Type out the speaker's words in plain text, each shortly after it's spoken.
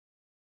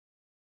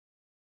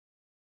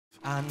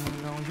I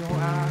know your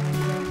eyes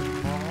are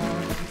more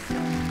than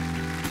sun.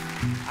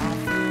 I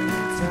feel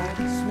you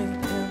touch me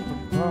in the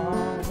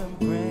pouring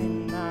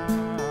rain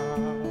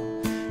now.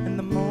 In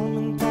the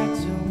moment that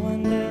you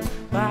wander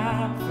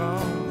by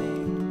from me,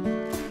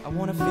 I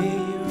wanna feel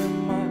you in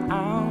my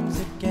arms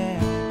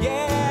again.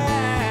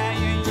 Yeah,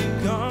 you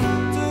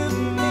come to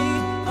me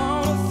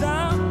on a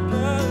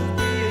summer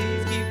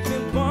breeze, keep me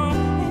warm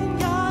in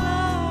your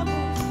love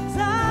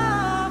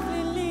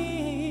softly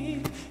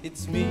leave.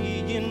 It's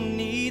me you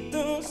need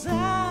the side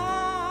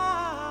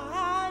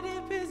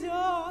if it's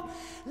your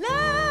love.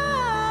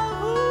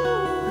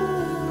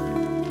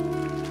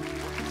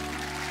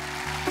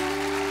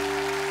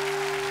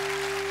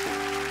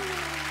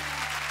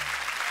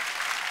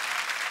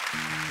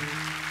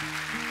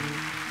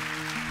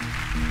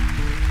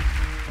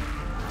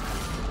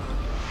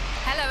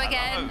 Hello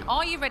again.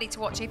 Are you ready to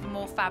watch even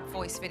more Fab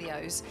Voice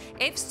videos?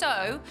 If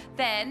so,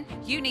 then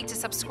you need to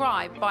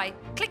subscribe by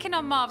clicking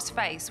on Marv's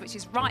face, which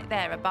is right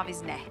there above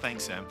his neck.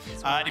 Thanks, Sam.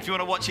 And if you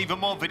want to watch even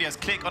more videos,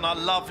 click on our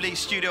lovely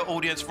studio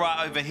audience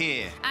right over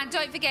here. And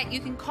don't forget, you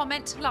can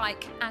comment,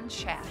 like, and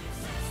share.